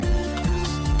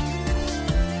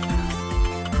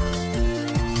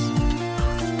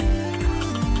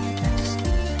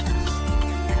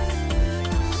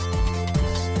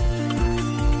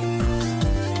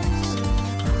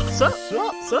Sup?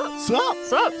 Sup? Sup? Sup?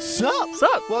 Sup? Sup?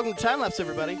 Sup? Welcome to Time Lapse,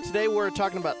 everybody. Today we're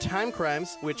talking about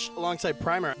Timecrimes, which, alongside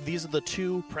Primer, these are the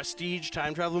two prestige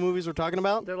time travel movies we're talking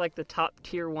about. They're like the top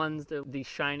tier ones, the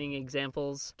shining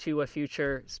examples to a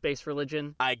future space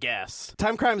religion. I guess.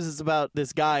 Timecrimes is about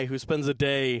this guy who spends a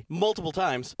day multiple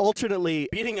times alternately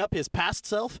beating up his past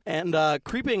self and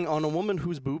creeping on a woman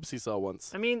whose boobs he saw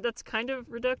once. I mean, that's kind of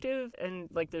reductive, and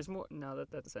like there's more. No,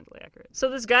 that's essentially accurate.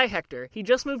 So this guy, Hector, he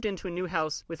just moved into a new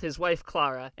house with his wife,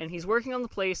 Clara, and he's working on the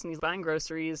place and he's buying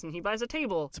groceries and he buys a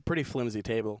table. It's a pretty flimsy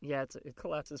table. Yeah, it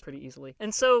collapses pretty easily.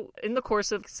 And so, in the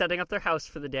course of setting up their house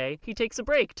for the day, he takes a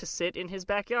break to sit in his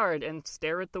backyard and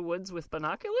stare at the woods with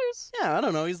binoculars? Yeah, I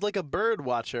don't know. He's like a bird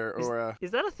watcher or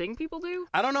Is that a thing people do?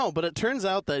 I don't know, but it turns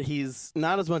out that he's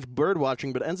not as much bird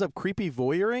watching, but ends up creepy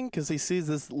voyeuring because he sees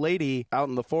this lady out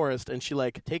in the forest and she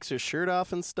like takes her shirt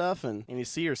off and stuff and you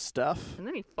see her stuff. And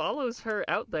then he follows her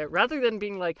out there rather than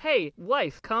being like, hey,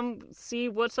 wife, come see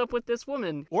what's up with this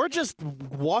woman. Or just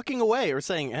walking away or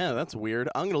saying, that's weird.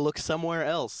 I'm going to look somewhere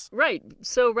else. Right.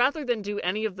 So rather than do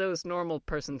any of those normal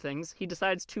person things, he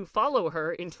decides to follow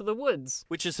her into the woods.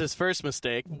 Which is his first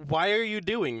mistake. Why are you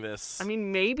doing this? I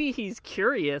mean, maybe he's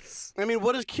curious. I mean,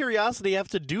 what does curiosity have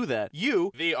to do that?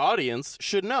 You, the audience,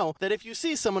 should know that if you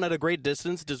see someone at a great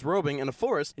distance disrobing in a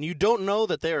forest and you don't know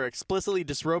that they are explicitly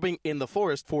disrobing in the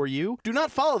forest for you, do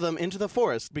not follow them into the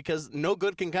forest because no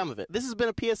good can come of it. This has been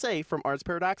a PSA from Ars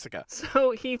Paradoxica.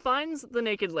 So he finds the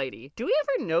naked lady. Do we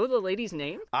ever know the lady's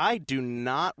name? I do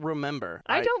not remember.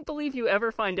 I don't believe you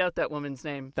ever find out that woman's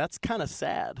name. That's kind of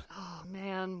sad. Oh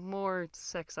man, more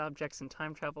sex objects in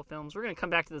time travel films. We're going to come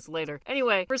back to this later.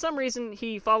 Anyway, for some reason,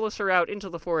 he follows her out into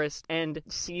the forest and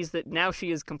sees that now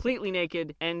she is completely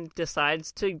naked and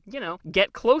decides to,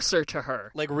 get closer to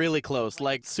her. Like really close.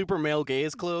 Like super male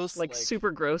gaze close. Like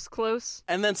super gross close.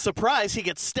 And then surprise, he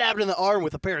gets stabbed in the arm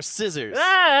with a pair of scissors.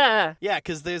 Ah! Yeah,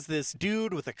 because there's this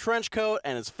dude with a trench coat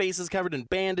and his face is covered in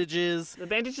bandages. The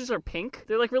bandages are pink.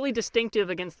 They're like really distinctive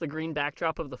against the green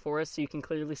backdrop of the forest, so you can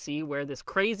clearly see where this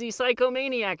crazy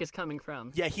psychomaniac is coming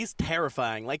from. Yeah, he's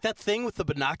terrifying. Like that thing with the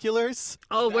binoculars.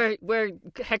 Oh, where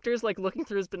Hector's like looking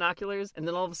through his binoculars, and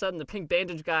then all of a sudden the pink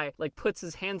bandage guy like puts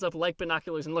his hands up like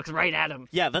binoculars and looks right at him.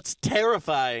 Yeah, that's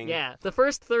terrifying. Yeah, the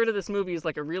first third of this movie is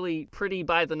like a really pretty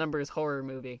by-the-numbers horror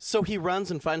movie. So he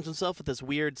runs and finds himself at this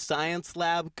weird science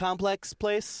lab complex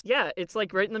place? Yeah, it's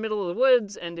like right in the middle of the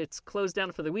woods, and it's closed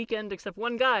down for the weekend, except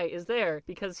one guy is there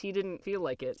because he didn't feel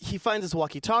like it. He finds his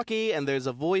walkie-talkie, and there's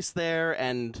a voice there,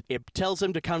 and it tells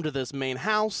him to come to this main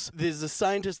house. There's a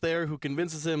scientist there who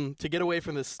convinces him to get away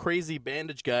from this crazy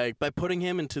bandage guy by putting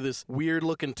him into this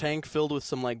weird-looking tank filled with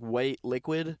some, like, white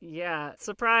liquid. Yeah,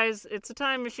 surprise, it's a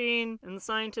time machine, and the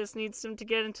scientist needs him to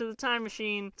get into the time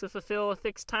machine to fulfill a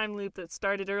fixed time loop that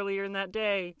started earlier in that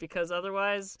day, because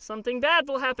otherwise something bad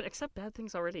will happen, except bad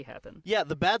things already happen. Yeah,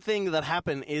 the bad thing that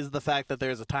happened is the fact that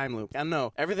there's a time loop. And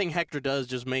no, everything Hector does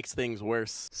just makes things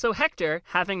worse. So Hector,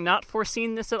 having not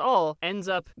foreseen this at all, ends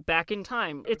up back in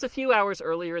time. It's a few hours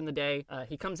earlier in the day.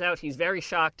 He comes out, he's very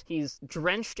shocked. He's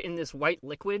drenched in this white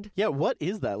liquid. Yeah, what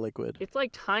is that liquid? It's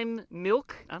like time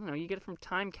milk. I don't know, you get it from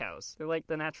time cows. They're like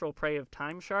the natural prey of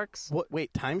time sharks. What?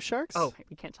 Wait, time sharks? Oh,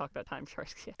 we can't talk about time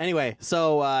sharks yet. Anyway,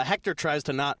 so Hector tries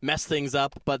to not mess things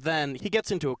up, but then he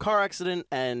gets into a car accident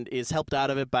and is helped out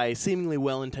of it by a seemingly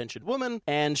well-intentioned woman,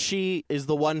 and she is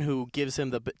the one who gives him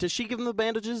the... Does she give him the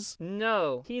bandages?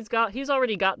 No. He's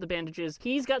already got the bandages.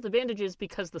 He's got the bandages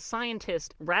because the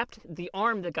scientist wrapped the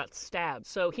arm that got stabbed.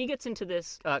 So he gets into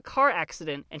this car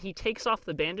accident, and he takes off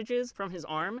the bandages from his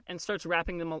arm and starts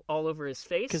wrapping them all over his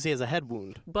face. Because he has a head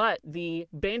wound. But the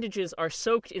bandages are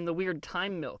soaked in the weird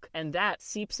time milk, and that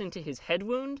seeps into his head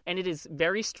wound, and it is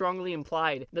very strongly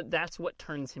implied that that's what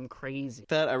turns him crazy.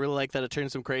 I really like that it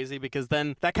turns him crazy, because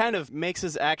then that kind of makes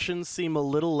his actions seem a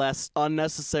little less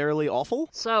unnecessarily awful.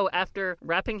 So after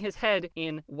wrapping his head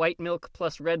in white milk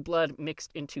plus red blood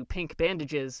mixed into pink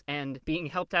bandages and being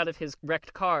helped out of his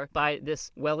wrecked car by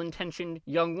this well-intentioned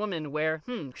young woman where,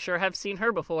 sure have seen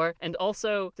her before, and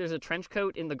also there's a trench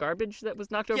coat in the garbage that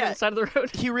was knocked over the side of the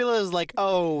road. He realizes like,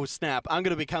 oh snap, I'm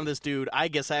gonna become this dude. I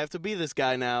guess I have to be this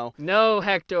guy now. No,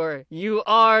 Hector, you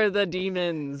are the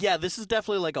demons. Yeah, this is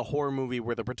definitely like a horror movie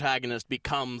where the protagonist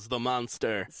becomes the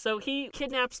monster. So he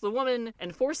kidnaps the woman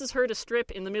and forces her to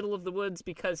strip in the middle of the woods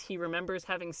because he remembers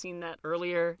having seen that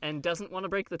earlier and doesn't want to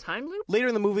break the time loop? Later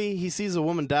in the movie, he sees a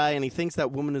woman die and he thinks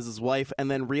that woman is his wife and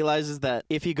then realizes that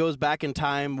if he goes back in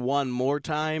time one more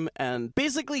time and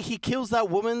basically he kills that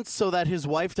woman so that his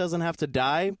wife doesn't have to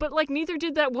die. But like neither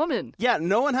did that woman. Yeah,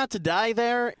 no one had to die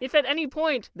there. If at any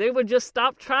point they would just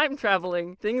stop time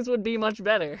traveling, things would be much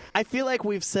better. I feel like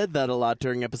we've said that a lot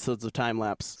during episodes of Time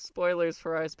Lapse. Spoilers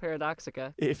for Ars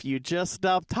Paradoxica. If you just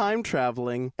stop time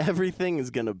traveling, everything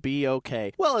is gonna be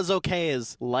okay. Well, as okay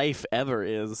as life ever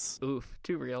is. Oof,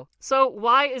 too real. So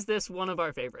why is this one of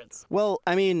our favorites? Well,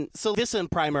 I mean, so this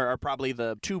and Primer are probably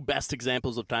the two best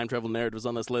examples of time travel narratives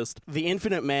on this list. The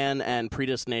Infinite Man and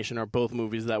Predestination are both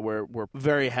movies that were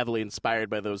very heavily inspired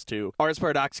by those two. Ars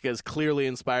Paradoxica is clearly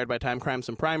inspired by Timecrimes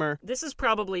and Primer. This is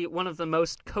probably one of the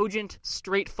most cogent,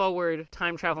 straightforward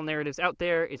time travel narratives out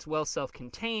there. It's well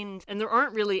self-contained, and there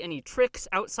aren't really any tricks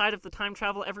outside of the time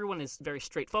travel. Everyone is very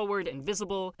straightforward and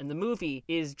visible, and the movie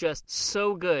is just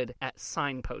so good at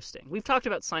signposting. We've talked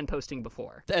about signposting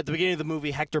before. At the beginning of the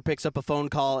movie, Hector picks up a phone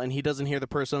call, and he doesn't hear the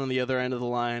person on the other end of the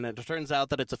line, and it turns out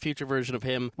that it's a future version of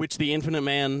him, which the Infinite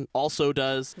Man also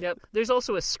does. Yep. There's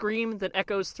also a scream that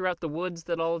echoes throughout the woods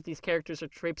that all of these characters are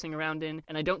traipsing around in,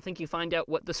 and I don't think you find out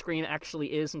what the scream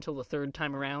actually is until the third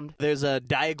time around. There's a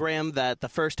diagram that the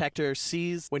first Hector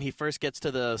sees when he first gets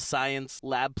to the science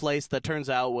lab place that turns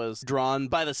out was drawn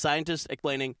by the scientist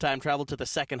explaining time travel to the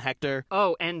second Hector.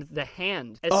 Oh, and the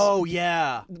hand. Oh,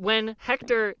 yeah. When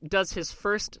Hector does his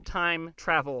first time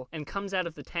travel and comes out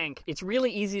of the tank, it's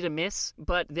really easy to miss,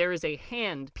 but there is a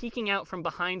hand peeking out from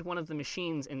behind one of the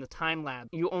machines in the time lab.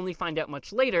 You only find out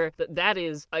much later that that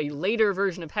is a later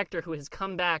version of Hector who has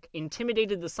come back,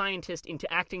 intimidated the scientist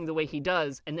into acting the way he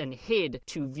does, and then hid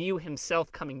to view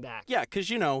himself coming back. Yeah, because,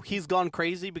 he's gone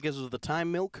crazy because of the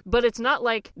time milk. But it's not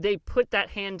like they put that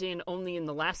hand in only in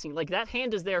the last scene. Like, that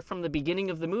hand is there from the beginning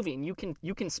of the movie, and you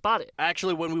can spot it.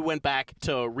 Actually, when we went back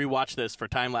to rewatch this for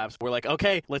time lapse, we're like,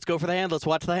 okay, let's go for the hand. Let's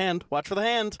watch the hand. Watch for the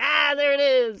hand. Ah, there it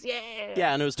is. Yeah.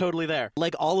 Yeah, and it was totally there.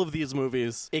 Like all of these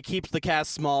movies, it keeps the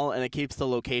cast small and it keeps the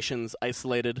locations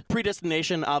isolated.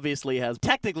 Predestination obviously has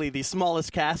technically the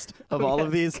smallest cast of all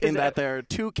of these in that there are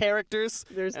two characters.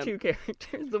 There's two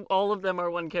characters. All of them are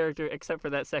one character except for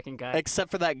that second guy.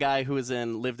 Except for that guy who is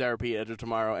in Live, Die, Repeat, Edge of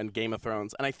Tomorrow and Game of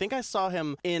Thrones. And I think I saw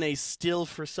him in a still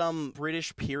for some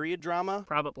British period drama.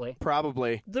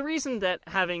 Probably. The reason that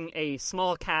having a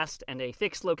small cast and a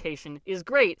fixed location is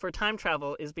great for time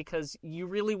travel is because you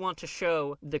really want to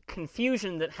show the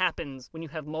confusion that happens when you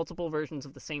have multiple versions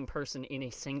of the same person in a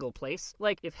single place.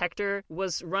 Like, if Hector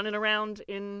was running around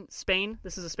in Spain,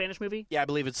 this is a Spanish movie? Yeah, I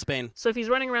believe it's Spain. So if he's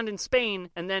running around in Spain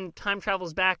and then time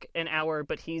travels back an hour,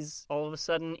 but he's all of a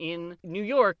sudden in New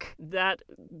York, that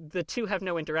the two have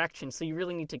no interaction, so you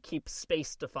really need to keep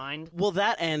space defined. Well,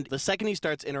 that and the second he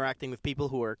starts interacting with people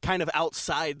who are kind of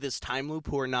outside this time loop,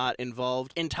 who are not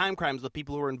involved. In Timecrimes, the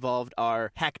people who are involved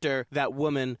are Hector, that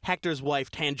woman, Hector's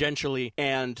wife tangentially,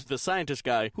 and the scientist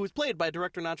guy, who was played by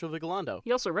director Nacho Vigalondo.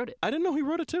 He also wrote it. I didn't know he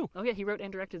wrote it too. Oh yeah, he wrote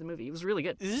and directed the movie. It was really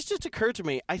good. This just occurred to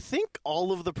me. I think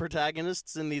all of the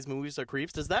protagonists in these movies are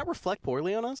creeps. Does that reflect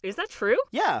poorly on us? Is that true?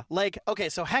 Yeah. Like, okay,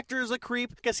 so Hector is a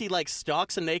creep because he,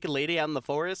 stalks a naked lady out in the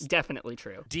forest. Definitely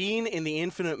true. Dean in The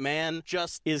Infinite Man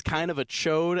just is kind of a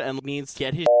chode and needs to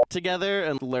get his together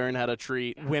and learn how to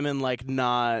treat women like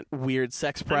not weird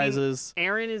sex prizes.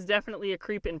 Aaron is definitely a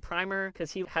creep in Primer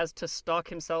because he has to stalk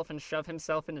himself and shove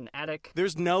himself in an attic.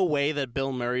 There's no way that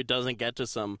Bill Murray doesn't get to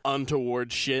some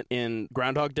untoward shit in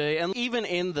Groundhog Day, and even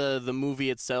in the movie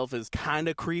itself is kind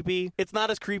of creepy. It's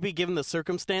not as creepy given the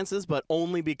circumstances, but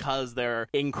only because there are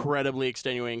incredibly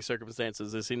extenuating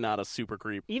circumstances is he not a super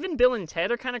creep. Even Bill and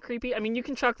Ted are kind of creepy. I mean, you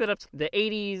can chalk that up to the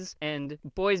 80s and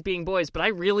boys being boys, but I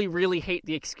really, really hate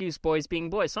the excuse boys being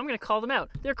boys, so I'm going to call them out.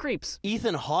 They're creeps.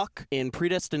 Ethan Hawke in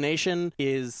Predestination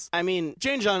is,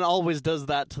 Jane John always does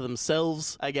that to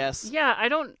themselves, I guess. Yeah, I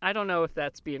don't know if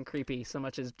that's being creepy so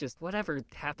much as just whatever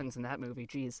happens in that movie,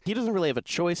 jeez. He doesn't really have a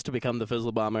choice to become the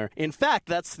Fizzle Bomber. In fact,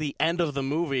 that's the end of the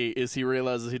movie, is he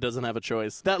realizes he doesn't have a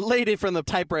choice. That lady from the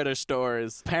typewriter store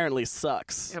apparently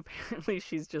sucks. Apparently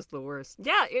she's just the worst.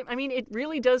 Yeah, it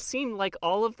really does seem like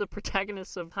all of the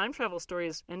protagonists of time travel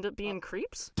stories end up being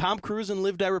creeps. Tom Cruise in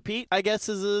Live, Die, Repeat, I guess,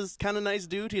 is a kind of nice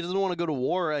dude. He doesn't want to go to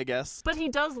war, I guess. But he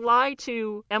does lie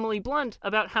to Emily Blunt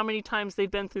about how many times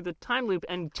they've been through the time loop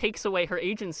and takes away her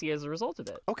agency as a result of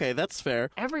it. Okay, that's fair.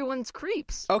 Everyone's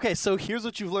creeps. Okay, so here's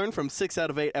what you've learned from 6 out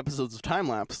of 8 episodes of Time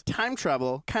Lapse. Time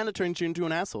travel kind of turns you into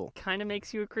an asshole. Kind of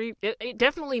makes you a creep. It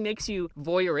definitely makes you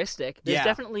voyeuristic. There's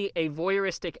definitely a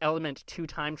voyeuristic element to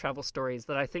time travel stories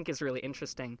that I think is really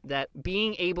interesting. That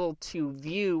being able to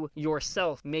view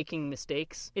yourself making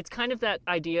mistakes, it's kind of that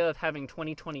idea idea of having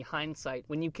 20/20 hindsight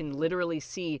when you can literally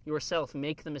see yourself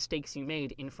make the mistakes you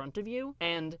made in front of you,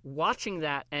 and watching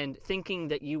that and thinking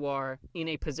that you are in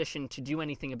a position to do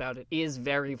anything about it is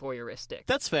very voyeuristic.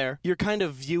 That's fair. You're kind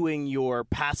of viewing your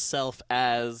past self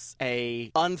as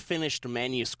a unfinished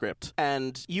manuscript,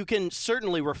 and you can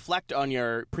certainly reflect on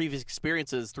your previous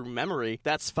experiences through memory.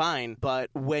 That's fine, but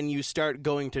when you start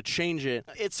going to change it,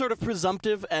 it's sort of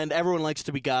presumptive, and everyone likes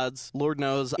to be gods. Lord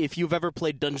knows, if you've ever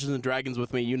played Dungeons & Dragons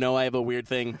with me, you know I have a weird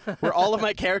thing where all of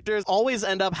my characters always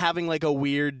end up having like a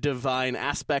weird divine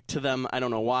aspect to them. I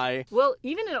don't know why. Well,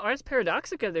 even in Ars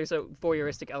Paradoxica, there's a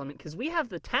voyeuristic element, because we have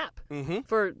the tap.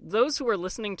 For those who are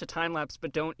listening to Timelapse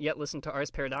but don't yet listen to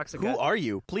Ars Paradoxica... Who are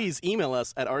you? Please email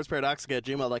us at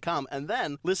arsparadoxica@gmail.com and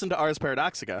then listen to Ars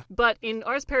Paradoxica. But in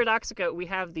Ars Paradoxica, we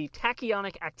have the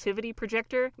tachyonic activity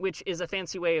projector, which is a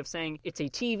fancy way of saying it's a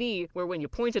TV where when you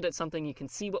point it at something, you can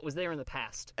see what was there in the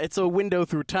past. It's a window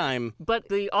through time. But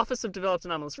the Office of Developed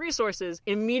Anomalous Resources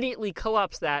immediately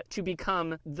co-opts that to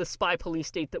become the spy police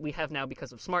state that we have now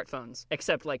because of smartphones,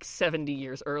 except like 70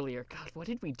 years earlier. God, what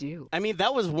did we do? I mean,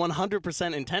 that was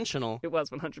 100% intentional. It was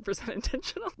 100%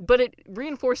 intentional. But it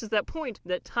reinforces that point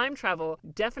that time travel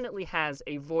definitely has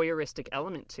a voyeuristic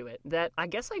element to it that I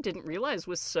guess I didn't realize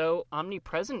was so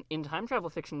omnipresent in time travel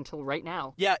fiction until right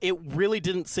now. Yeah, it really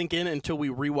didn't sink in until we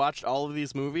rewatched all of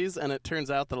these movies, and it turns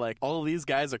out that, like, all of these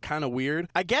guys are kind of weird.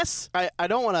 I guess I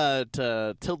don't want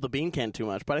to tilt the bean can too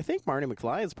much, but I think Marty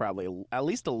McFly is probably at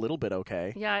least a little bit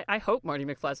okay. Yeah, I hope Marty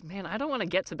McFly's... Man, I don't want to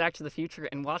get to Back to the Future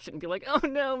and watch it and be like, oh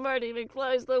no, Marty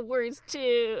McFly's the worst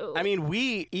too. I mean,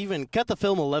 we even cut the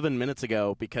film 11 minutes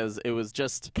ago because it was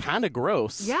just kind of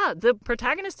gross. Yeah, the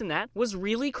protagonist in that was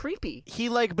really creepy. He,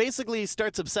 like, basically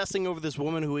starts obsessing over this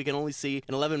woman who he can only see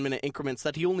in 11-minute increments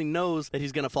that he only knows that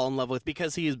he's going to fall in love with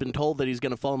because he has been told that he's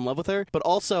going to fall in love with her. But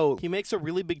also, he makes a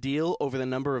really big deal over the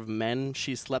number of men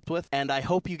she slept with. And I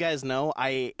hope you guys know,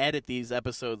 I edit these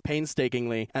episodes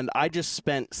painstakingly, and I just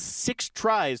spent 6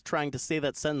 tries trying to say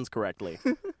that sentence correctly.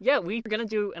 Yeah, we were going to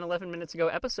do an 11 minutes ago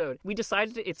episode. We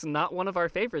decided it's not one of our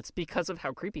favorites because of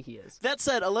how creepy he is. That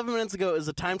said, 11 minutes ago is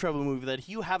a time travel movie that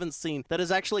you haven't seen that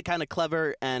is actually kind of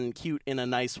clever and cute in a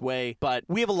nice way. But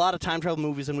we have a lot of time travel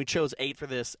movies, and we chose 8 for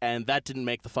this, and that didn't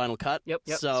make the final cut. Yep,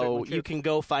 so you can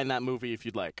go find that movie if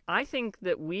you'd like. I think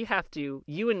that we have to,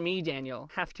 you and me, Daniel,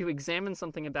 have to examine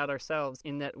something about ourselves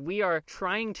in that we are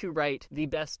trying to write the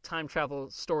best time travel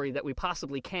story that we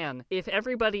possibly can. If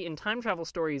everybody in time travel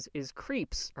stories is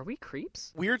creeps, are we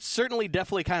creeps? We're certainly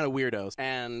definitely kind of weirdos,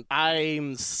 and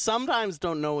I sometimes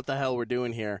don't know what the hell we're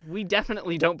doing here. We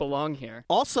definitely don't belong here.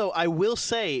 Also, I will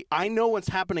say, I know what's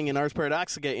happening in Ars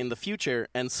Paradoxica in the future,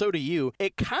 and so do you.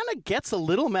 It kind of gets a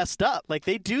little messed up. Like,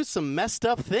 they do some messed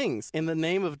up things in the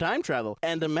name of time travel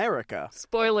and America.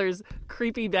 Spoilers,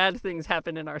 creepy bad things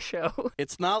happen in our show.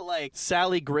 It's not like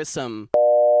Sally Grissom.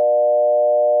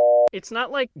 It's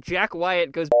not like Jack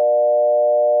Wyatt goes...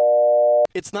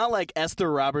 It's not like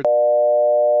Esther Roberts...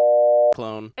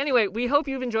 clone. Anyway, we hope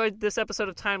you've enjoyed this episode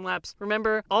of Time Lapse.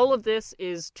 Remember, all of this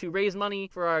is to raise money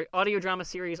for our audio drama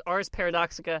series, Ars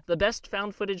Paradoxica, the best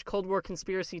found footage Cold War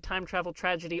conspiracy time travel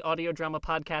tragedy audio drama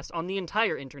podcast on the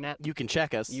entire internet. You can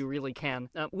check us. You really can.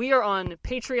 We are on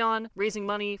Patreon, raising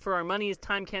money for our Money is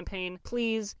Time campaign.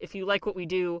 Please, if you like what we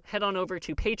do, head on over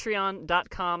to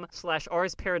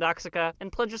patreon.com/Ars Paradoxica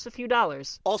and pledge us a few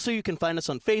dollars. Also, you can find us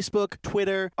on Facebook,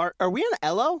 Twitter. Are we on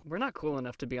Ello? We're not cool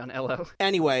enough to be on Ello.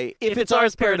 Anyway, if it's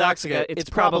Ars Paradoxica, it's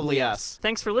probably us.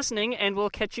 Thanks for listening, and we'll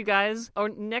catch you guys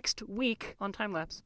next week on Time Lapse.